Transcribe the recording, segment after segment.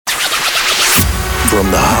From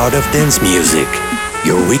the heart of dance music,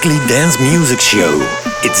 your weekly dance music show.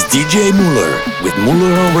 It's DJ Muller with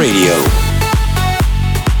Muller on Radio.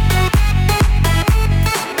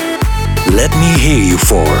 Let me hear you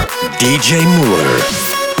for DJ Muller.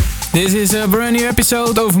 This is a brand new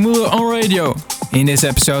episode of Muller on Radio. In this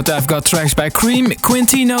episode I've got tracks by Cream,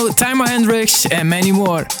 Quintino, Timo Hendrix and many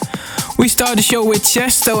more. We start the show with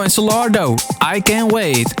Chesto and Solardo, I Can't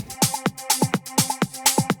Wait.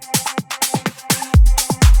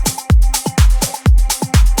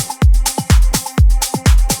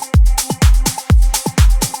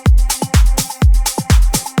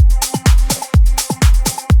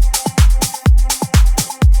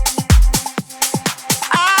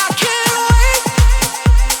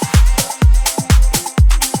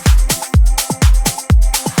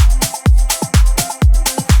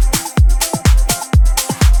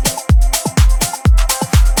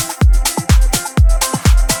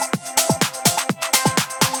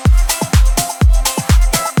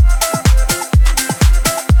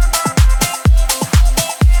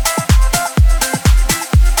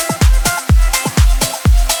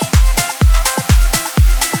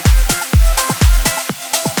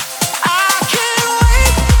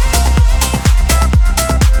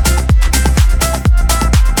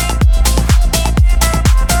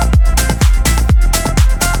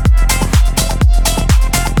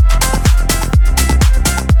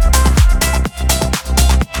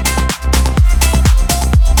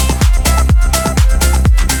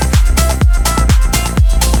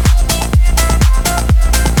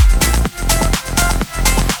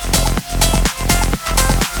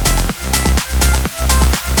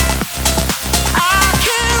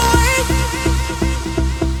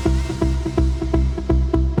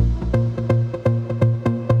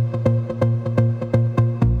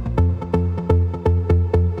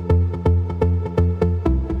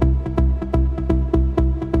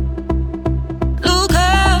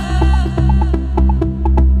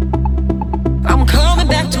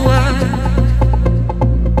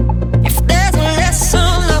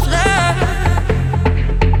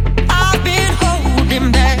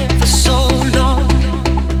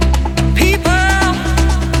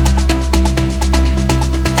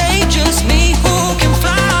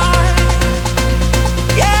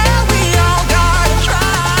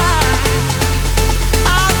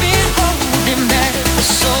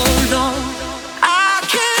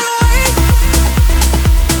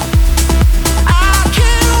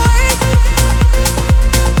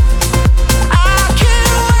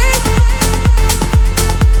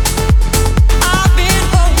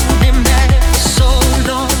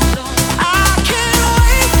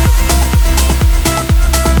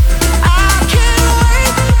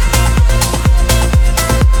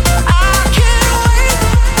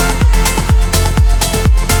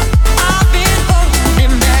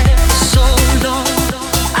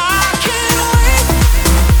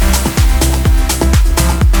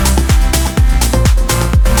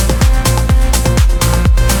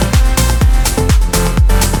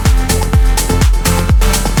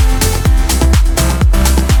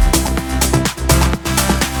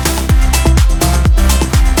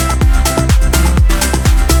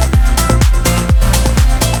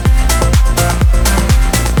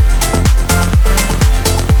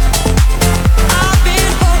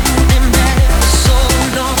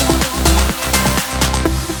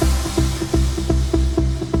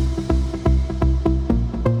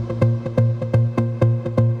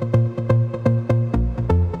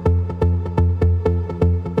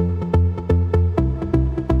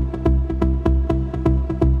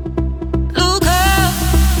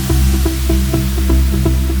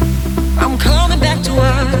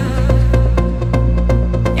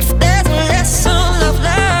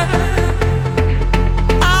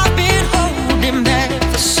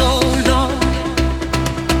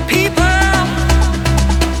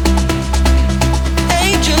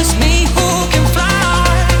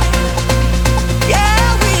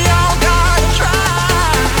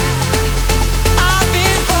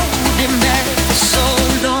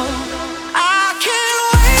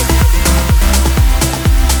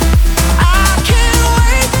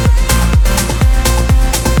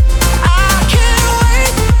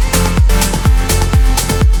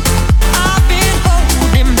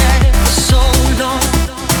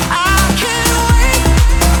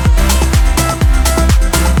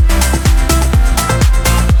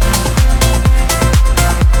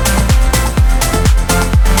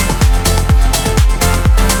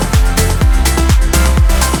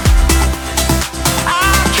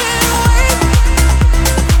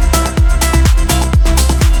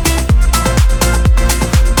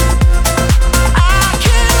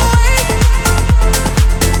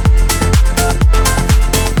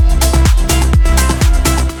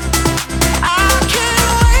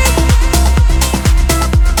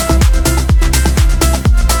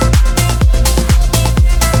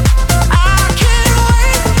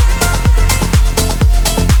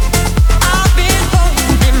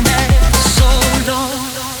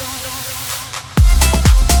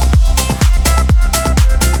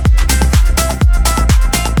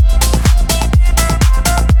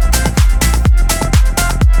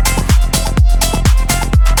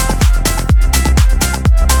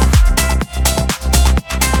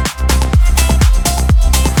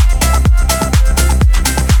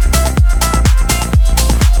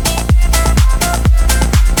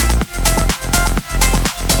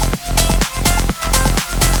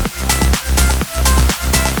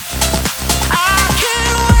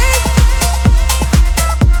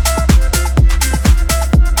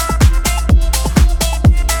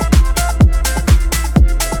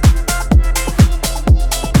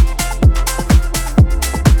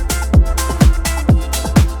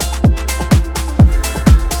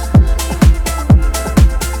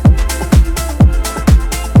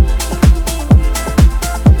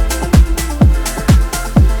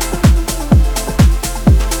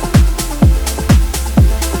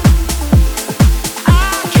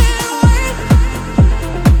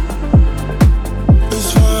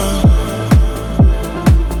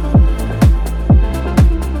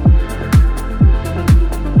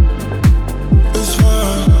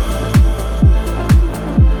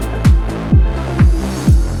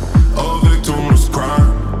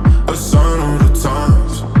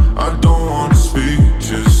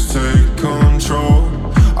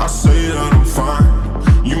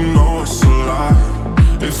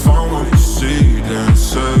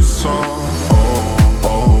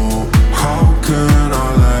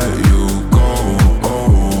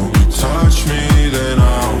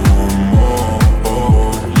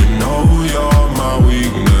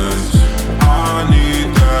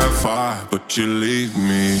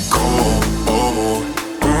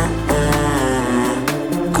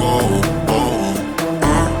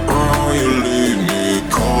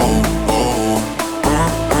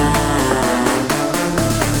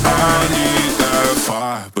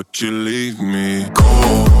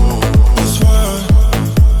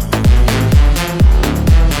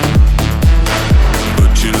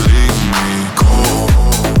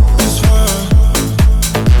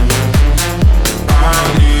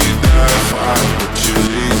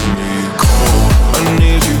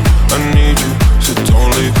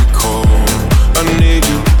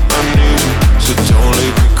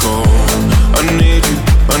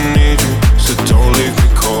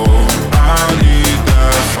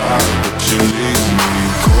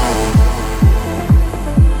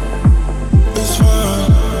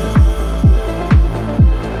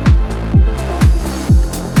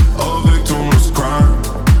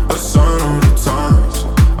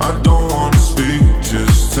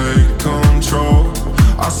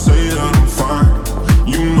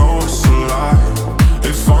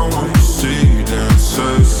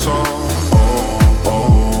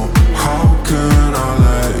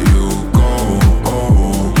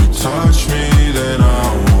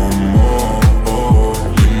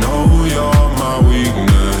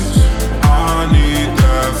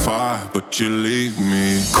 but you leave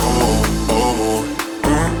me cold.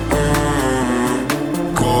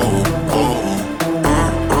 Cold.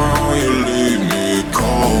 You leave me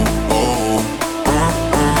cold.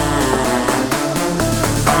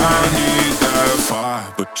 I need that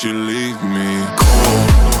fire, but you leave me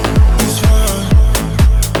cold.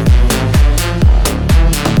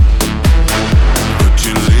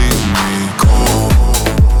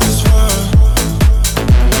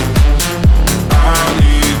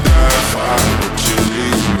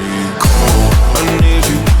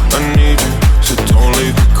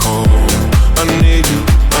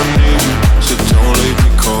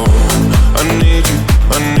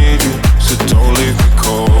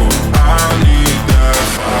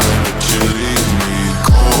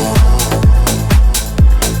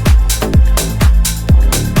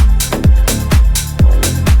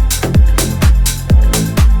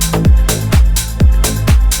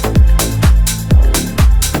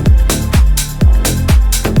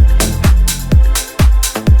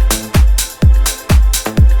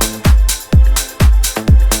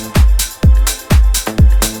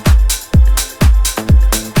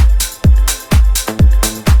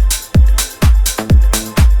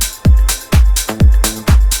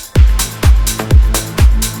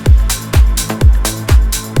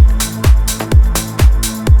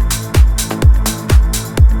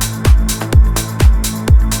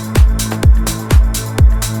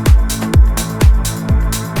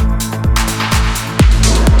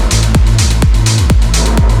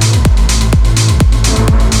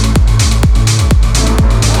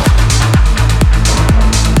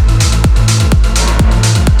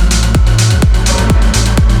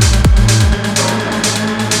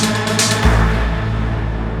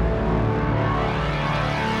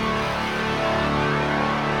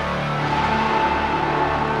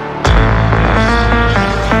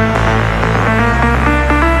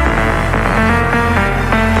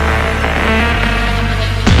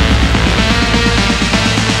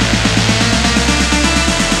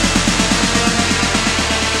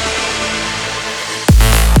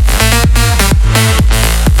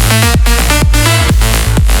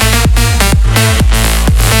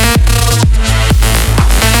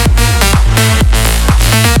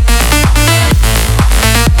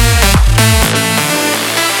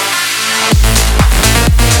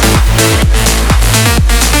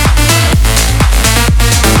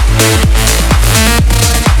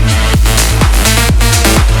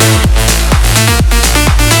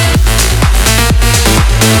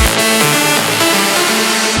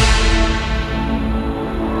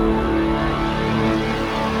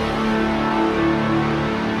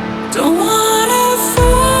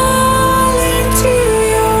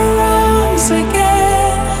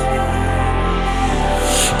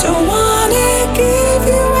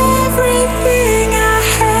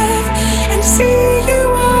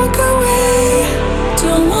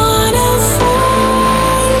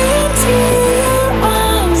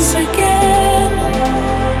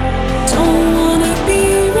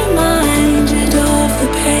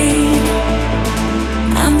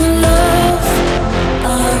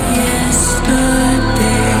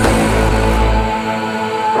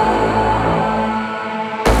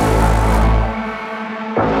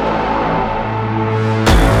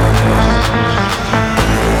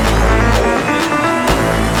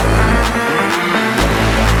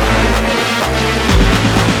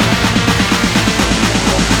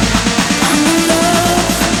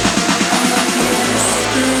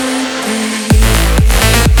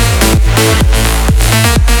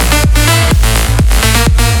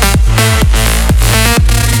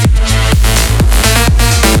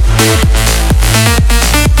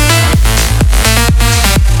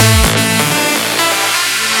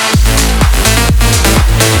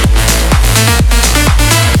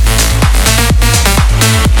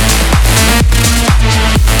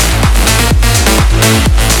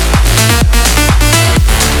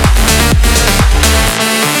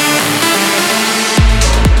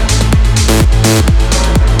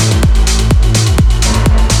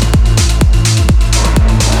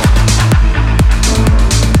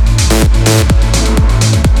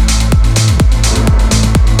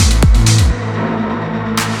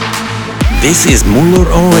 This is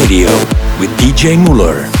Muller on Radio with DJ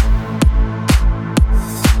Muller.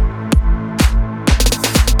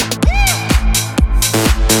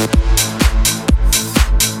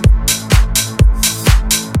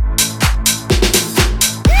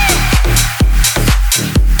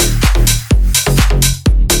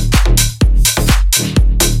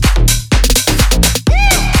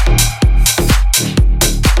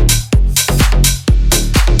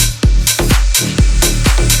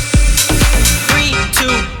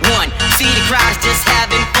 See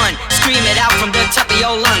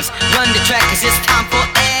your lungs. Run the track 'cause it's time for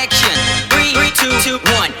action. 3, 2,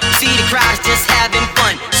 1. See the crowd is just having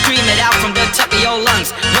fun. Scream it out from the top of your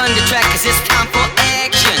lungs. Run the track 'cause it's time for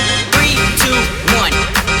action. 3, 2, 1.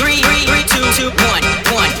 3, 2, 1.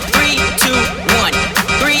 1, 3, 2, 1.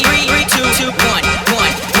 3, 2, 1.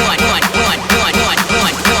 1, 1, 1, 1, 1,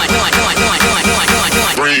 1, 1, 1, 1, 1, 1, 1,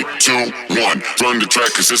 1. 3, 2, 1. Run the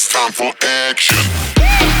track 'cause it's time for action.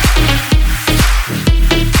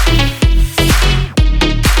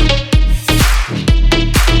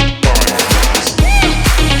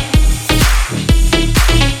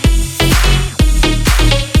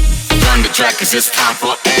 Run the track 'cause it's time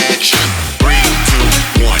for action. 3, 2,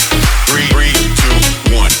 1. 3, 2,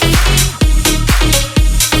 1.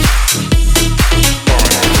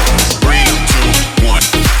 3, 2, 1.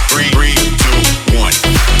 3, 2, 1.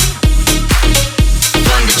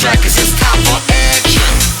 Run the track 'cause it's time for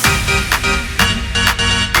action.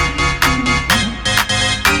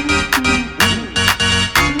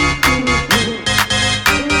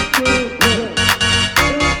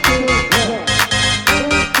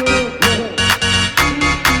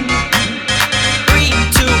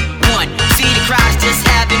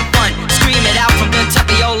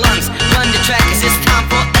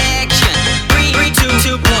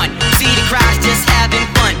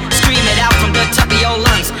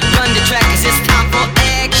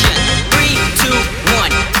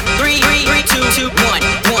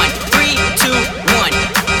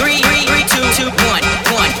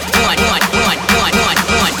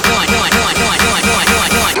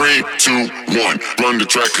 Run the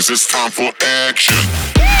track 'cause it's time for action.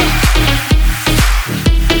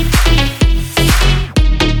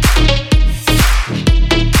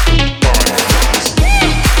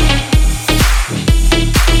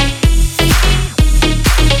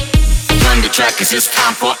 Run the track 'cause it's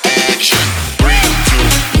time for action. 3, 2,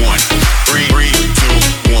 1. 3, 2,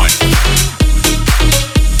 1.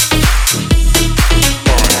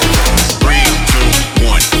 3, 2,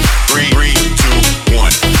 1. 3, 2,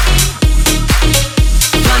 1.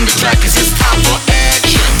 Run the track 'cause it's time for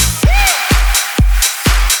action.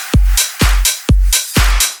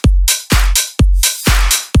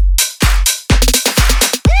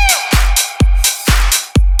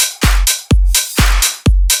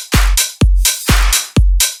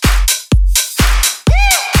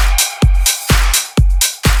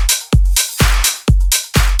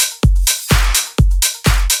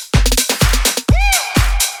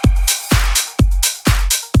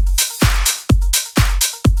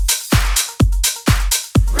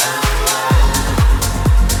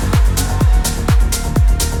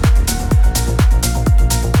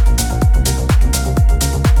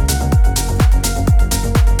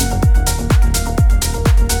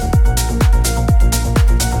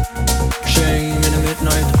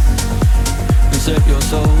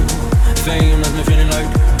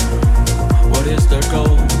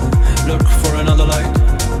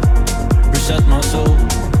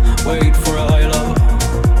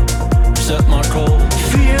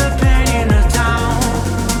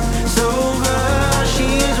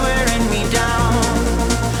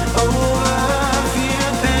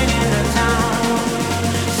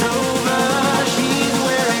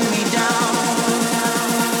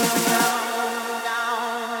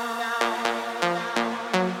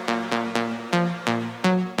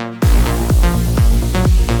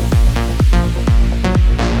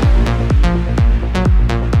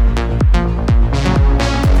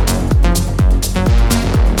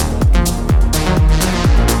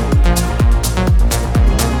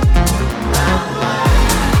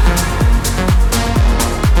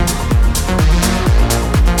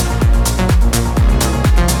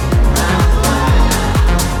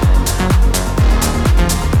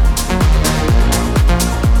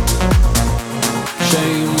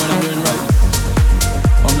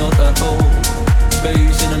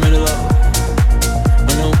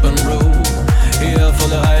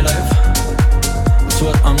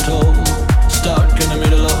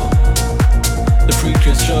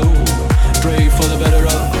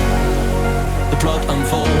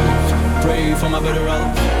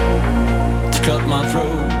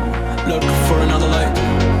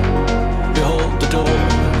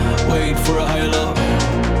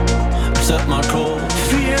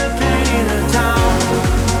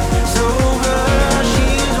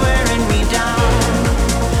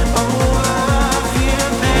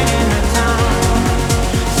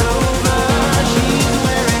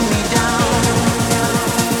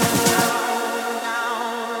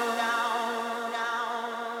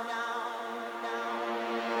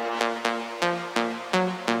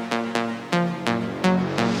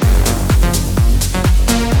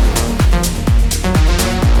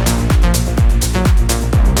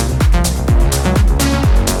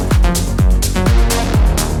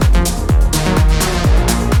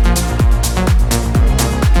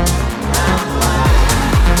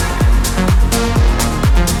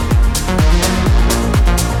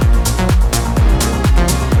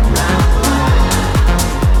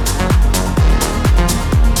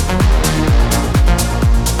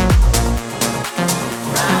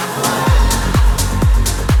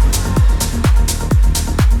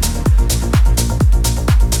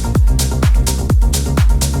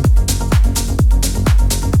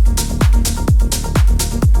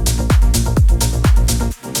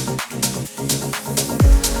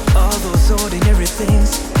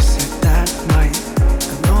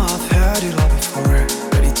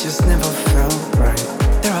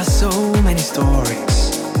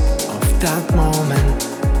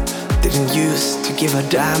 didn't used to give a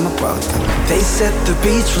damn about them. They said the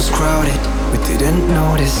beach was crowded, we didn't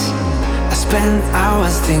notice. I spent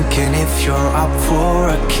hours thinking if you're up for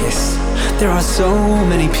a kiss. There are so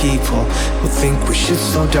many people who think we should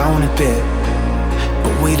slow down a bit,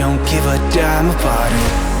 but we don't give a damn about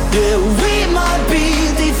it. Yeah, we might be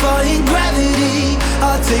defying gravity.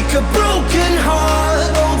 I'll take a broken heart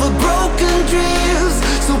over broken dreams.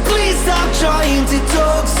 So please stop trying to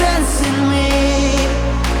talk sense in me.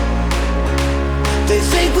 They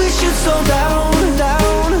think we should slow down,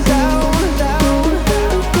 down, down, down.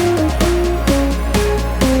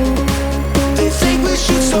 They think we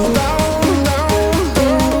should slow down.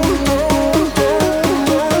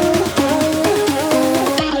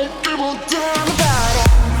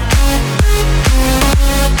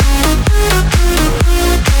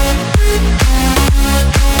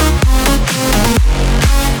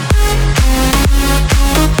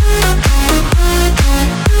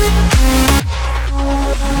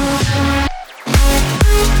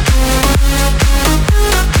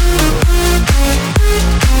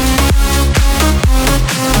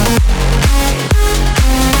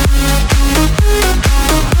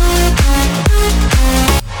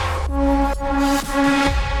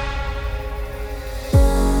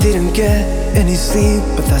 Didn't get any sleep,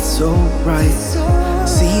 but that's alright.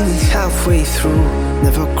 Seeing it halfway through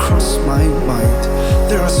never crossed my mind.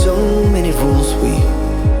 There are so many rules we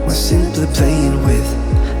were simply playing with,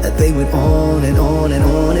 and they went on and on and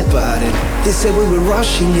on about it. They said we were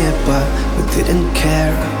rushing it, but we didn't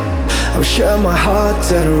care. I'm sure my heart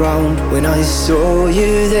turned around when I saw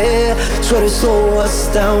you there. Try to slow us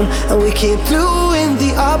down, and we keep doing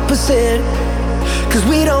the opposite, cause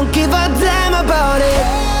we don't give a damn about it.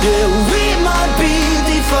 Yeah, we might be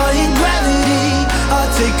defying gravity. I'll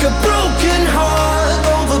take a broken heart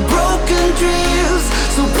over broken dreams.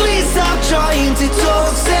 So please stop trying to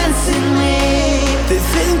talk sense in me. They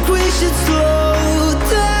think we should slow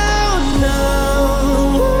down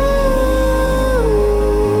now.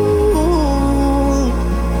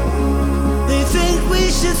 They think we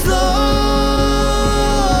should slow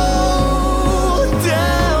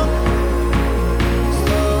down.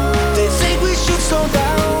 They think we should slow down.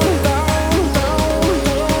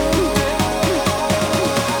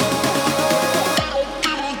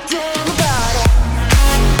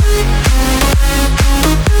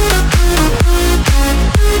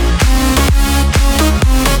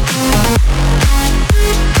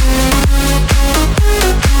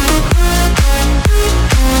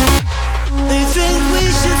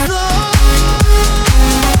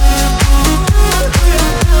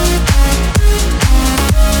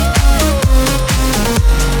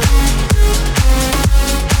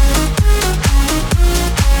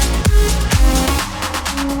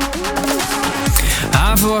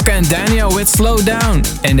 And Daniel with Slow Down.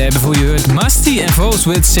 En daarvoor je hoort Musty en Vos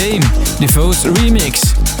with Same, the Vos remix.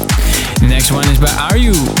 The next one is by Are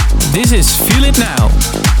You. This is Feel It Now.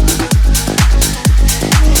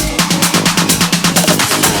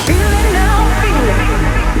 Feel it now.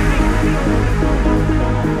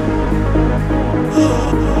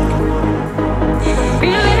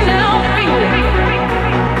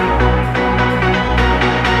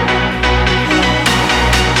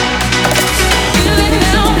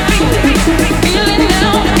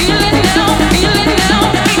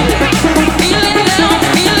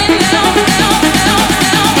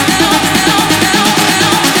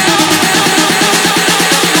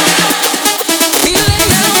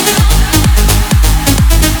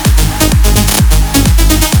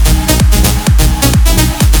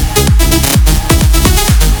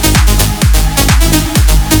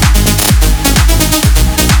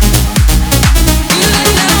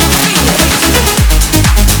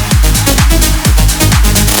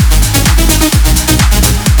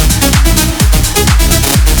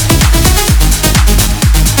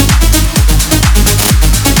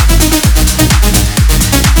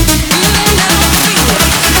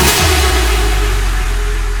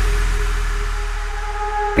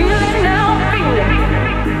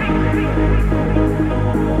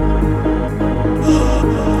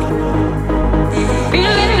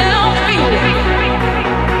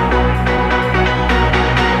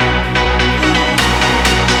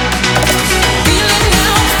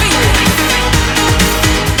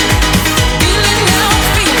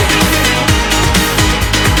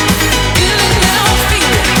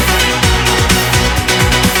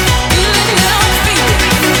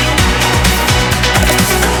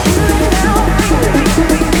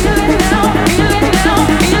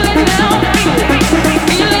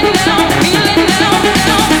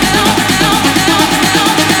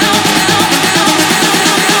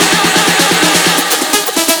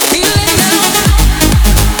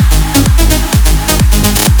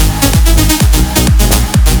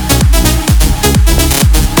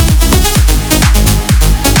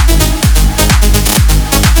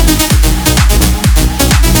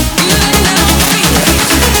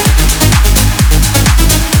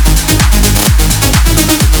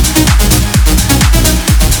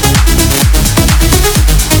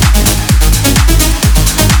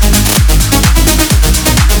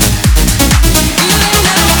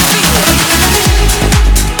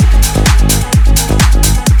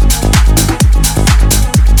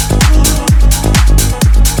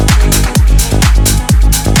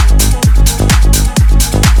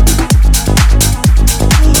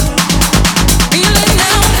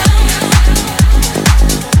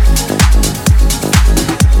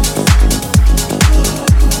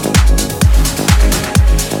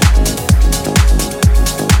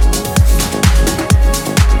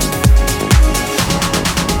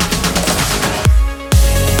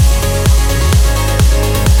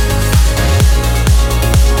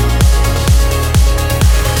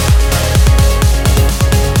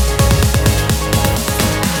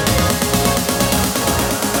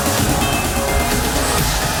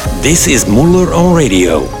 This is Muller on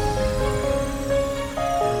Radio.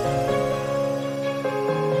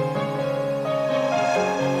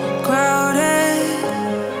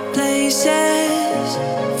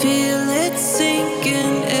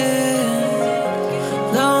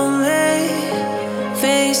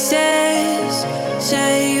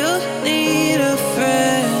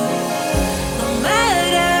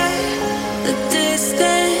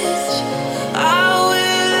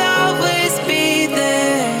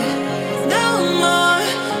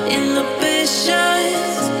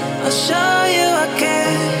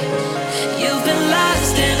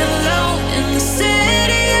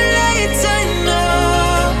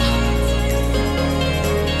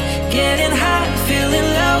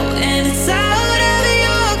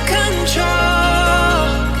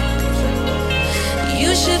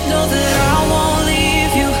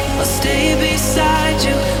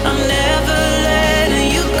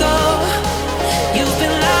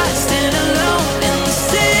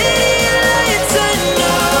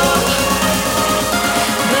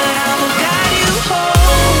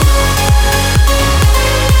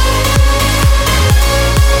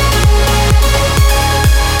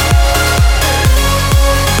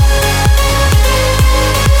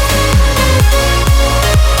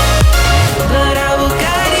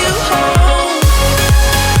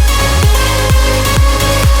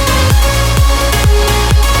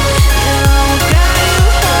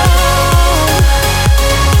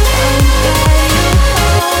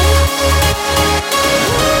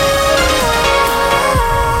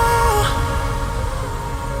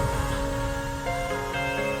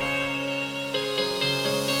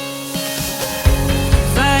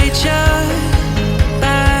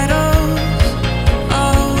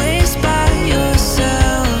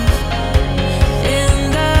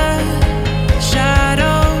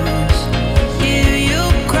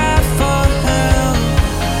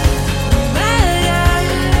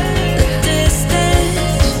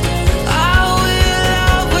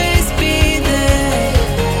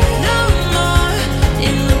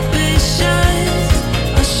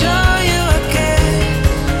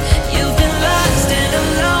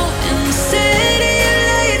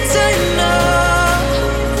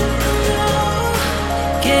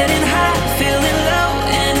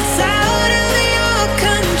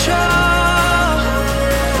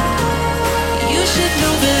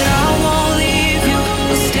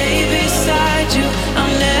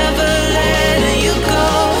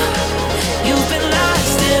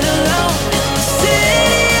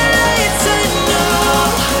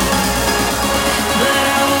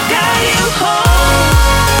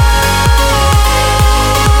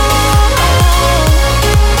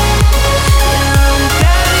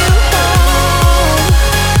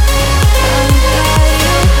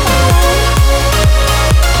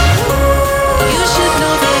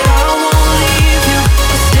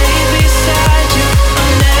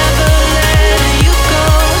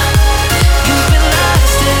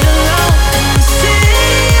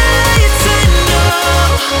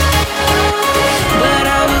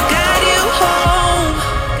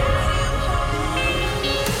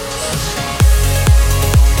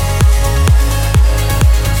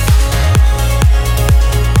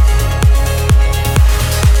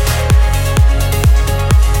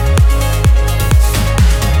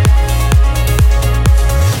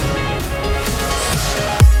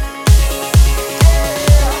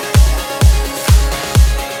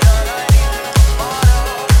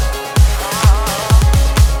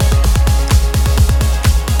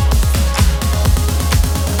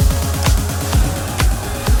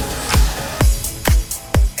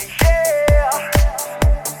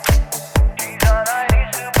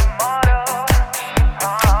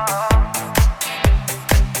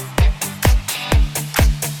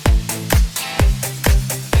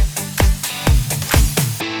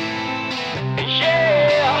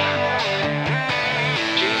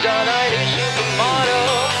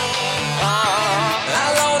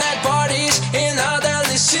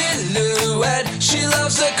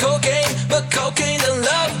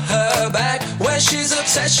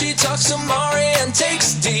 Says she talks to Mari and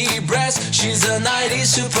takes deep breaths. She's a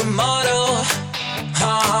 90s supermodel.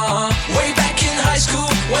 Way back in high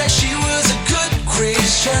school when she was a good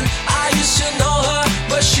Christian, I used to know her,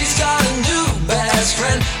 but she's got a new best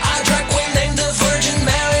friend. A drag queen named the Virgin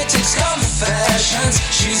Mary takes confessions.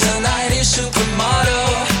 She's a 90s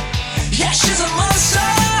supermodel. Yeah, she's a monster.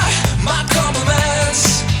 My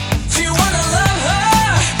compliments. If you wanna love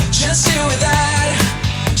her, just deal with that.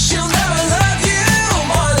 She'll never love you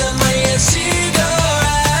more than money and cigarettes.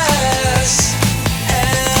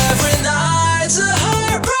 Every night's a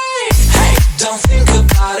heartbreak. Hey, don't think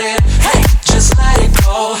about it.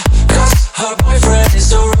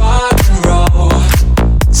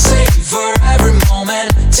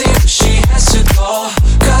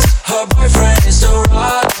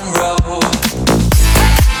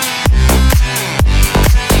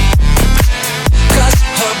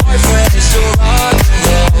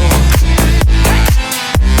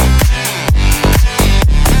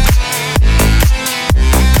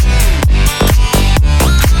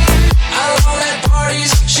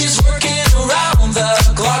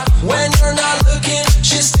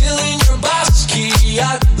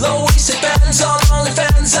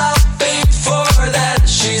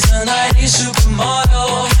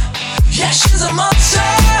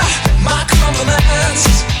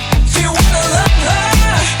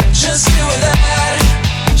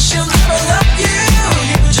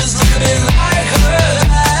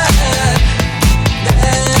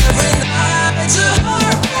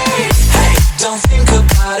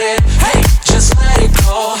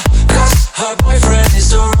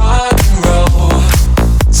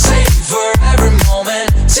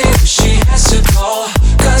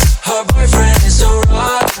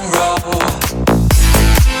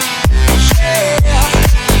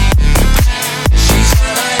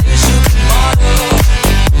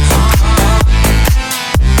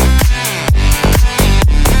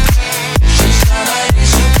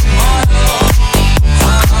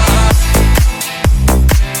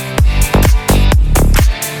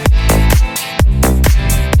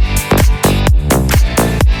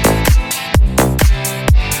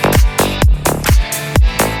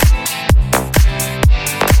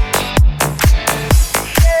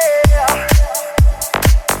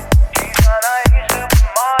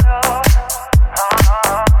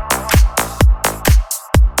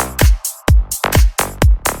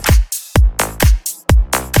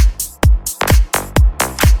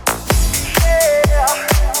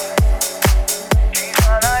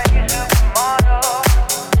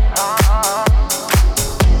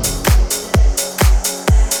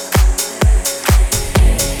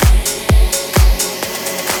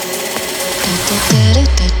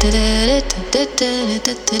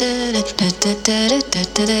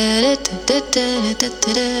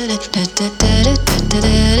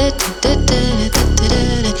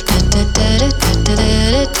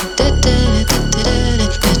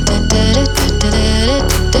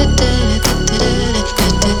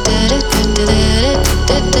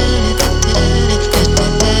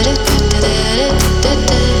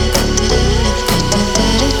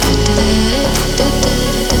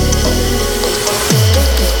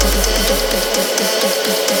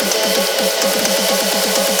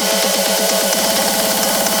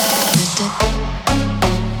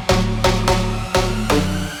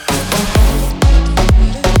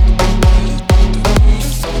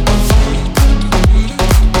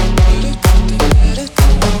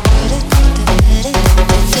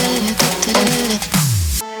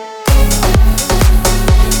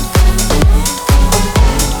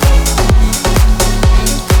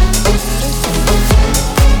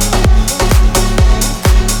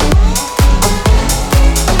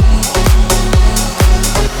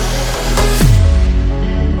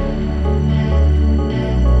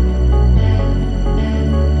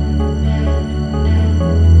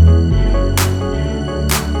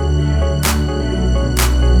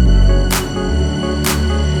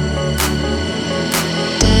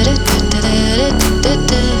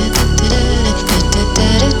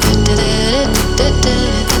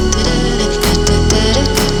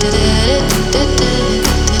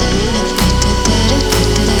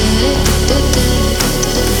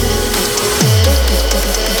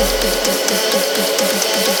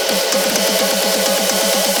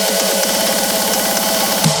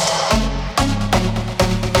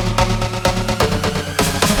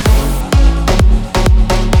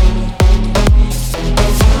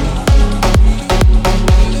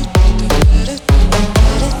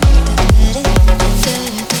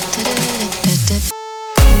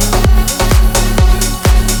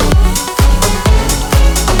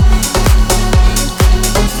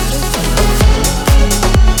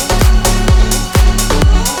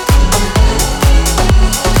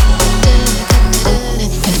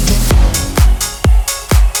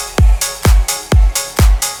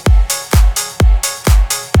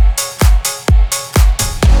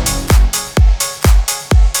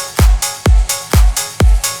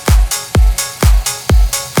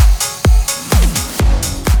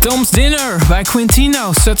 Tom's Dinner by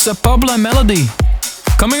Quintino, such a popular melody.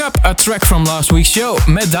 Coming up, a track from last week's show,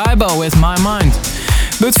 Matt Dybel with My Mind.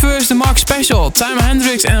 But first, the Mark Special, Timo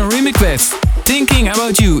Hendrix and Remix with Thinking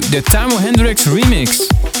About You, the Timo Hendrix remix.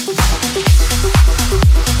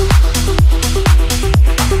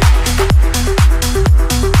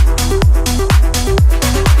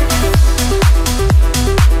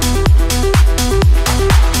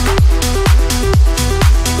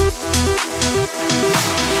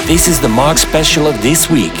 This is the Mark Special of this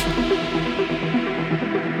week.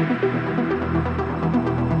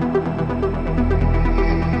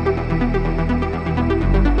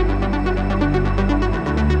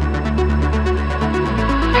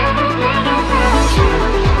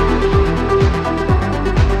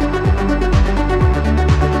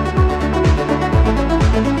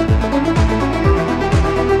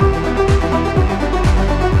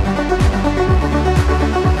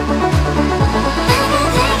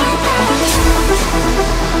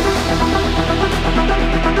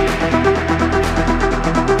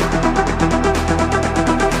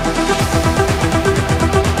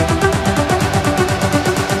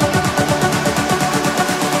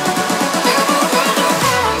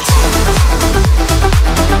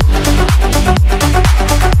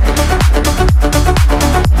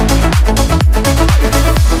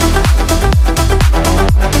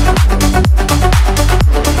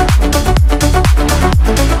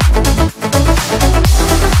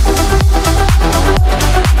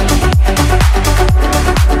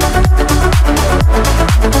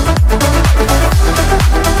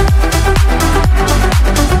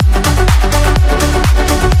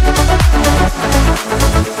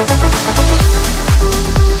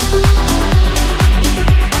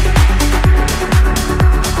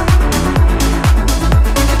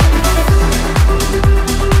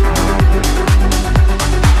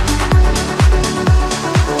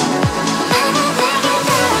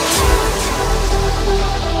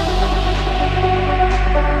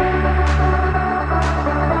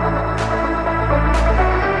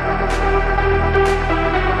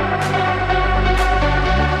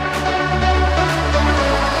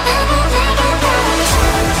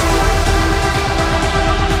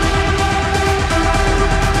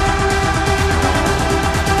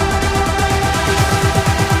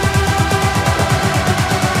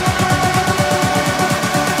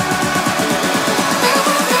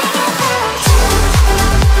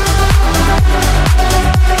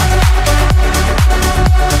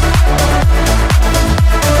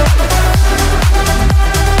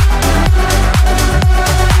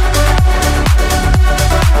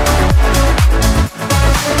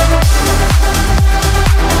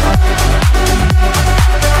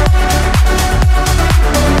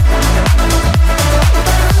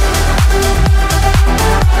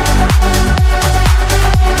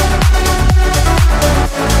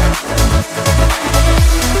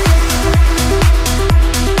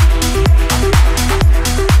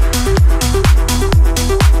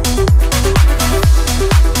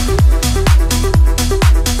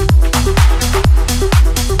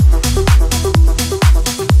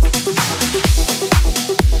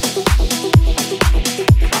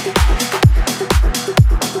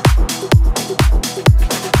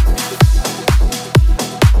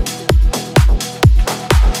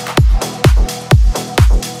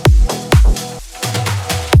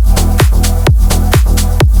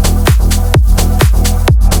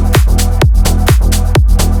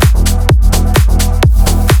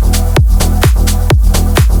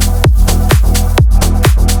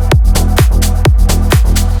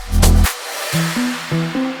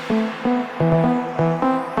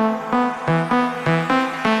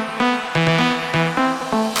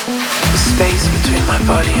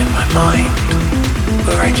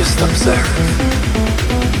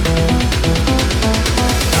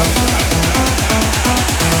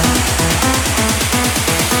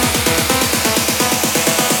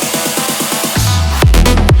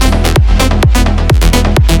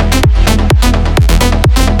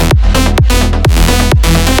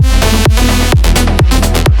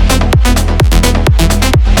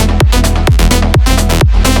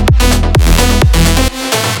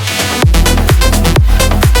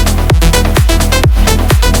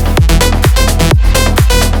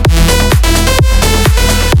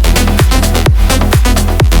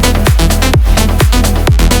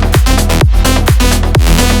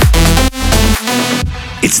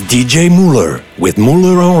 DJ Muller with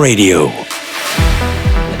Muller on Radio.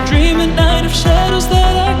 I dream at night of shadows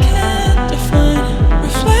that I can't define,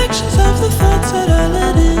 reflections of the thoughts that I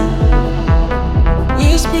let in,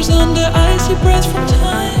 whispers under icy breath from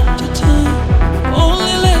time to time,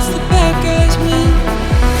 only lets the bad guys win.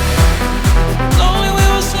 Knowing we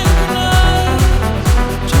will synchronize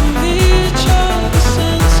to each other's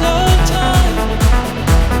sense of time,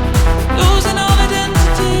 losing all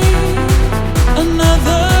identity,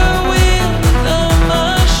 another wheel in the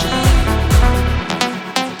machine.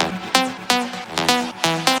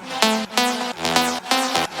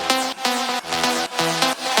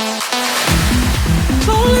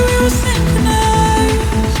 Slowly we will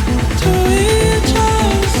synchronize to each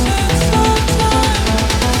other's sense of time,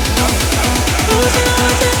 losing all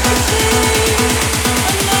identity,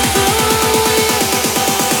 another wheel in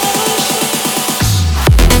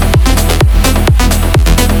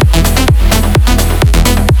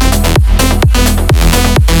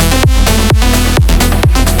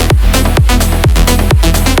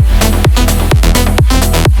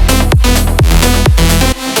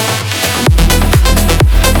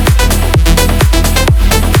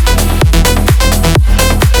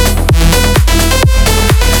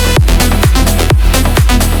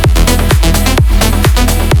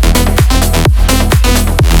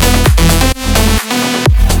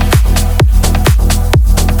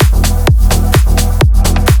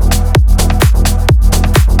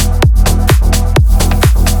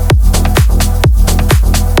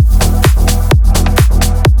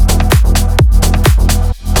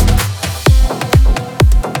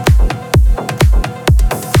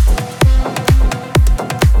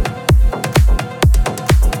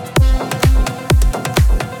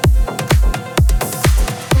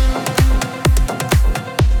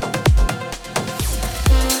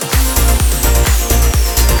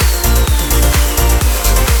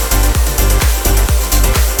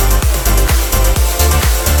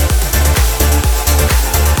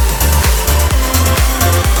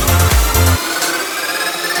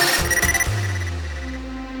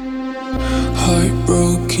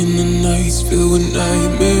Heartbroken and nights filled with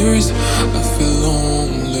nightmares. I feel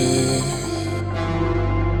lonely.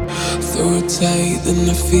 Throw it tight, then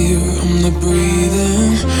I fear I'm not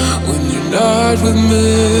breathing when you're not with me.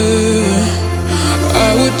 I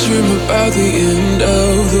would dream about the end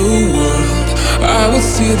of the world. I would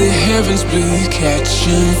see the heavens bleed,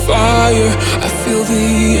 catching fire. I feel the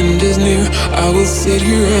end is near. I will sit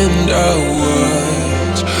here and I'll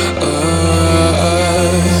watch.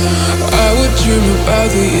 I would dream about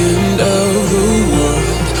the end of the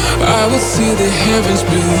world. I will see the heavens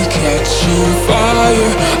bleed, catching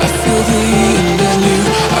fire. I feel the end is near.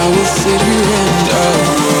 I will sit here and I'll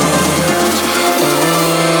watch.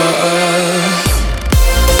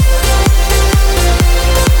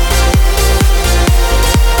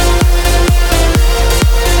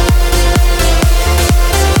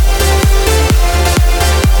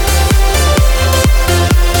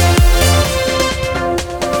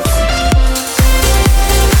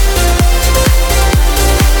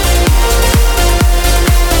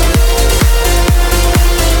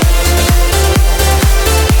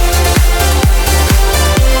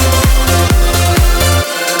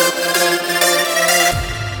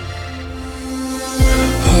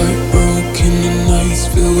 Heartbroken and nights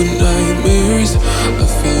filled with nightmares. I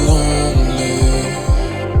feel lonely.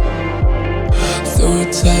 Throw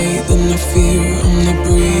it tight, then I fear I'm not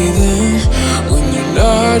breathing when you're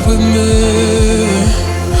not with me.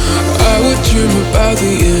 I would dream about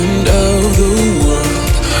the end of the world.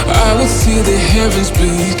 I will see the heavens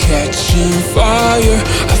bleed, catching fire.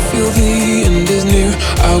 I feel the end is near.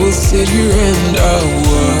 I will sit here and I'll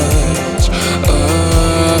watch.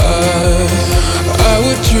 I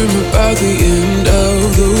would dream about the end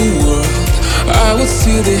of the world. I will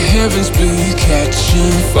see the heavens bleed,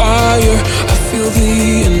 catching fire. I feel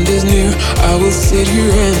the end is near. I will sit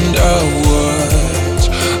here and I'll watch.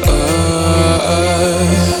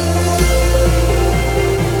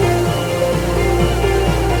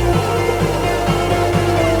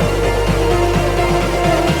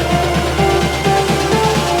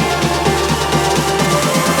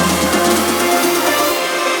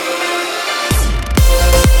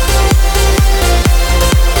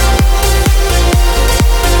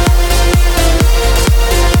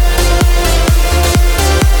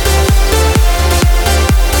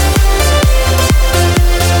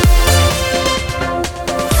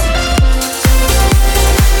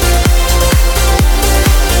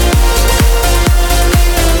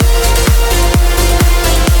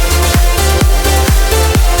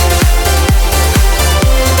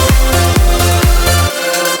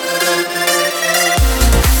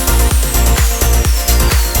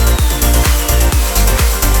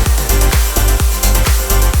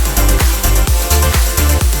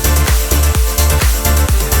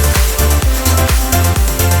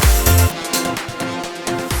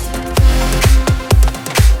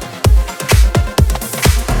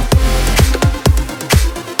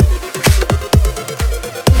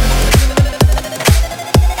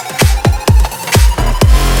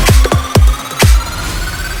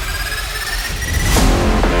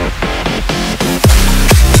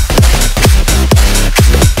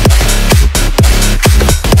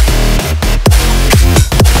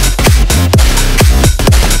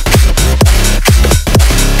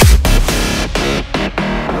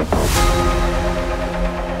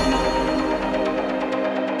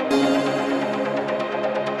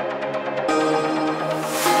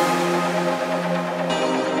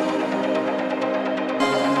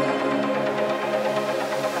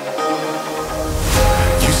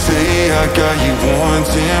 got you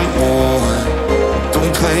wanting more.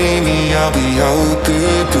 Don't play me, I'll be out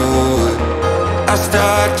the door. I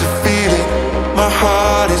start to feel it, my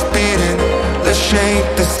heart is beating. Let's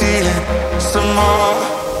shake the ceiling some more.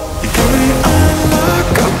 You got me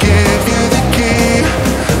unlocked, I'll give you the key.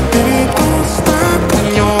 Baby, don't stop when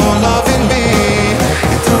you're loving me.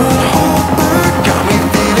 You don't hold back, got me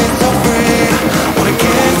feeling so free. Wanna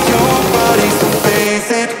kiss your body, so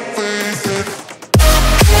face it, face it.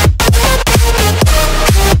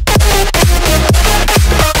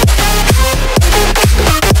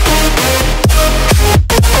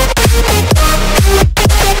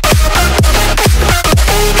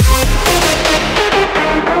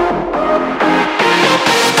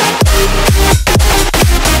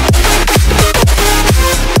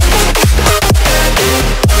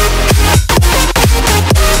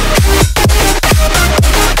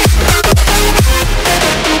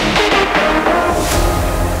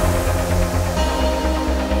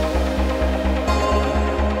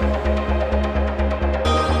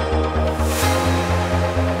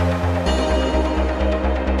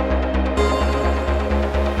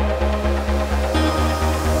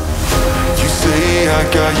 I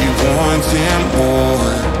got you wanting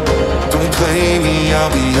more. Don't play me, I'll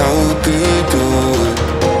be out the door.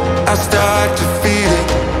 I start to feel it,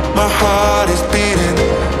 my heart is beating.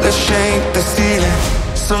 Let's shake the ceiling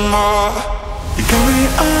some more. You got me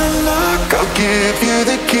unlocked, I'll give you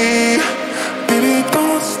the key. Baby,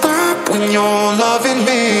 don't stop when you're loving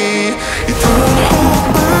me. You don't hold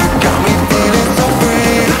back, got me feeling so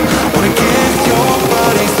free. Wanna kiss your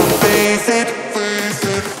body, so face it, face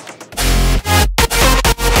it.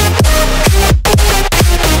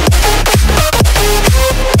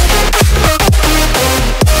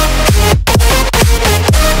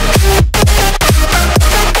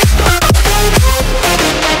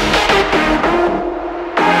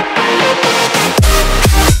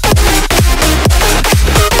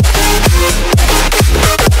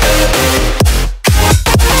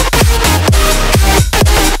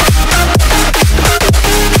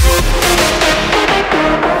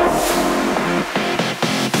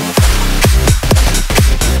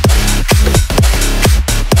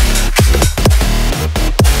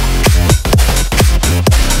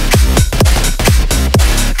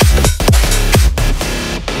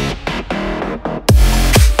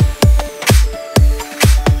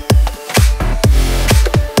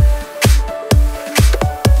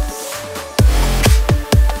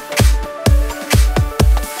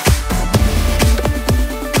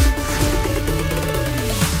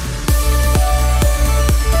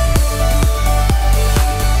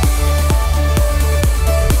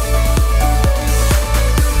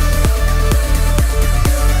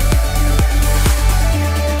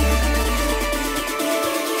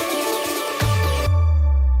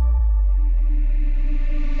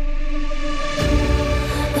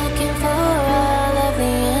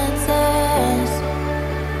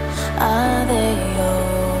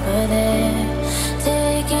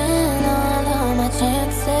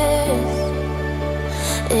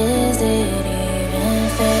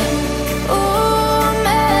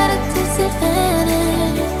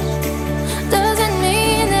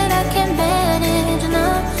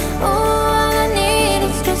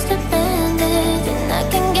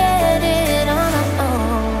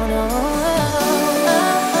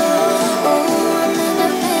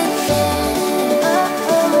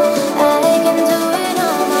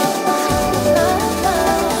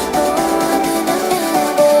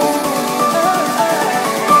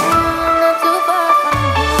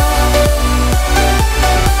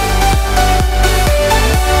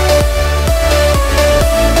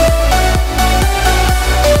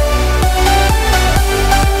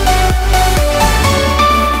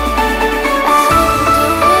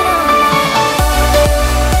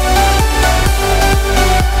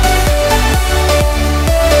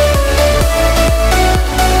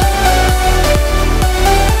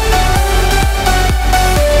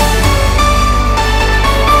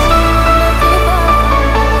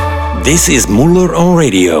 This is Muller on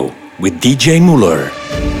Radio with DJ Muller.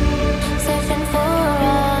 Searching for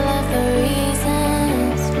all of the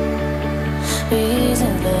reasons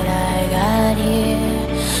that I got here.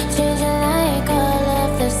 Changing like all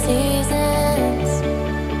of the seasons.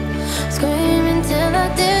 Screaming till I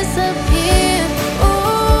disappear.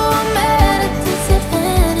 Ooh, I'm at a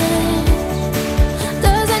disadvantage.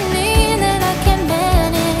 Doesn't mean that I can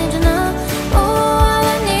manage, no. Ooh, all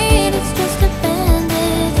I need is just a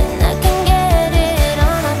bandage, and I can get it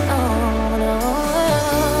on my own.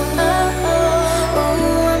 Oh.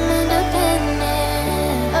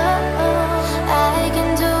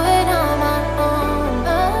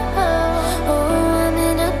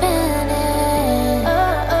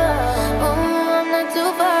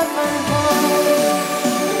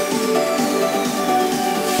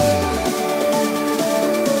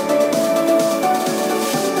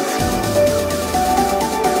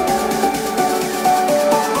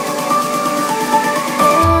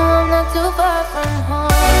 far from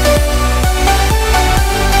home.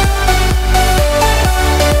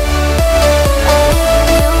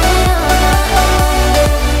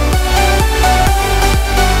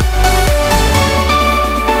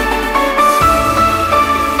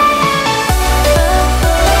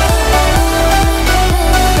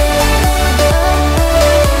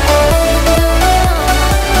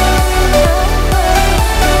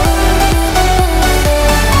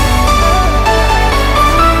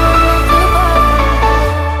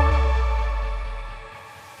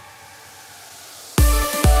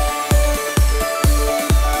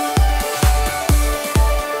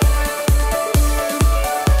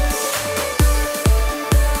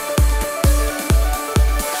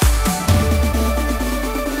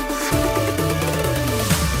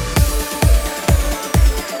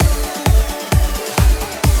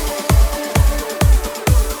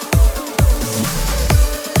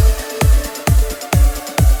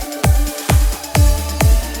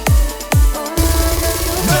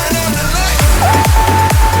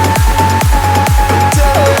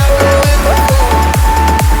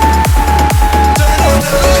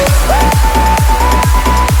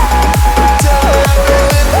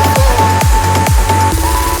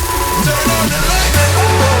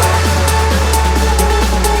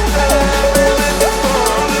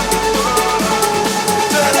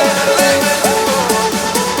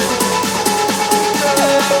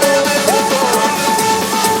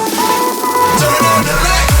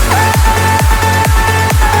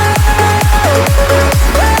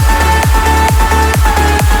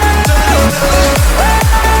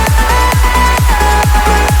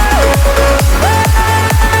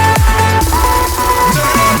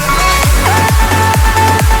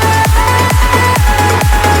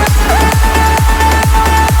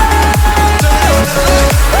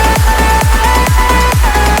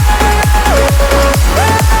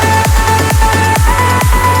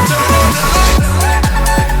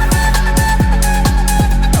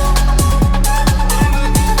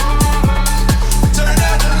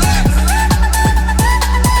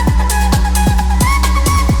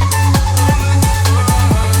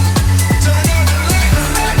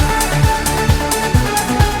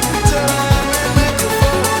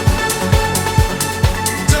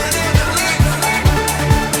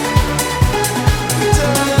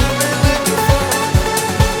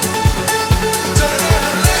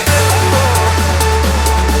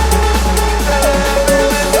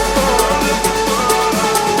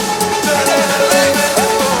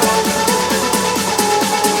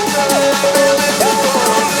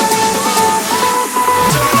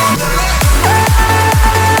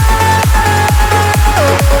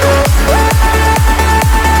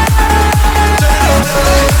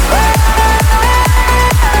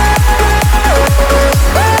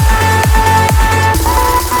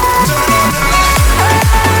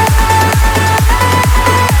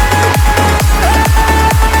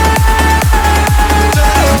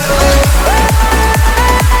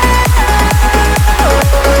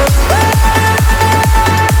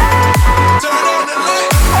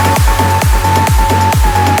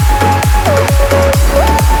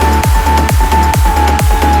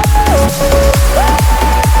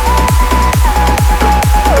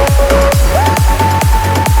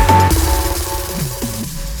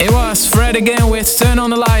 Again with Turn on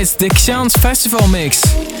the Lights, the Xans Festival Mix.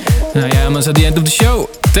 Now yeah, almost at the end of the show.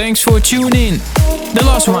 Thanks for tuning in. The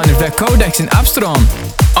last one is by Codex in Amsterdam.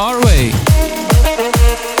 Our way.